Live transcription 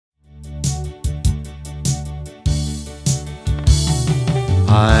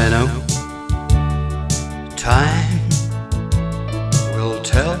I know time will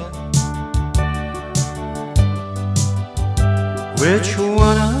tell which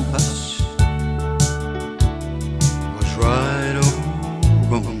one of us was right or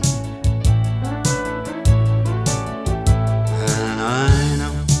wrong. And I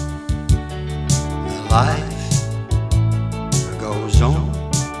know that life goes on,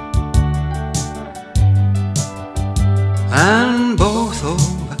 and both of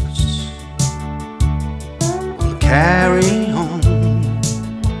us will carry on.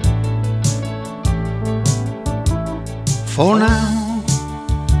 For now,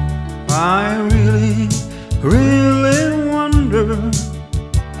 I really, really wonder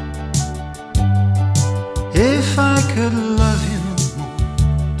if I could love you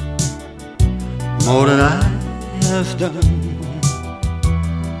more than I have done.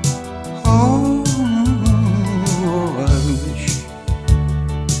 Oh, I wish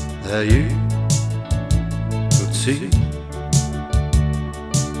that you could see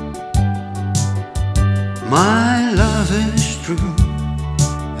my love is true,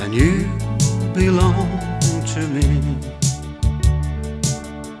 and you belong to me.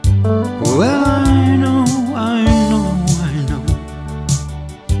 Well, I know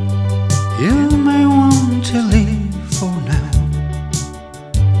you may want to leave for now,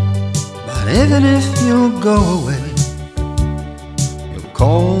 but even if you go away, you'll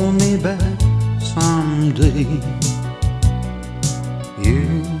call me back someday. You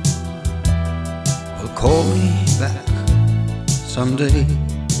will call me back someday.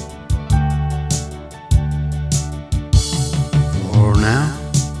 For now,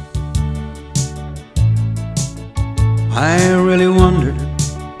 I really wondered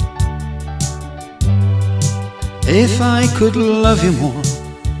if I could love you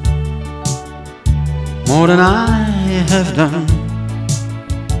more than I have done.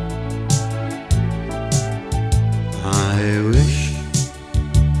 I wish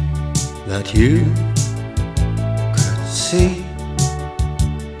that you could see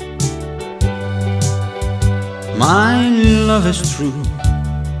my love is true,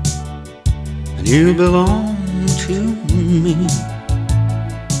 and you belong to me.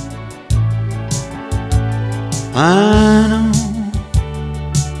 I know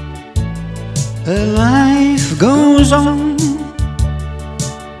that life goes on,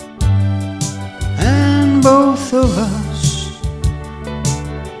 and both of us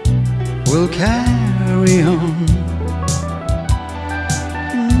will carry on.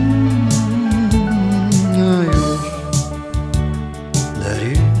 I wish that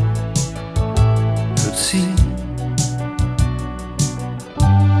you could see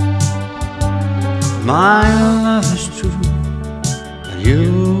my love is true, and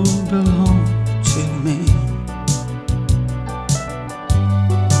you belong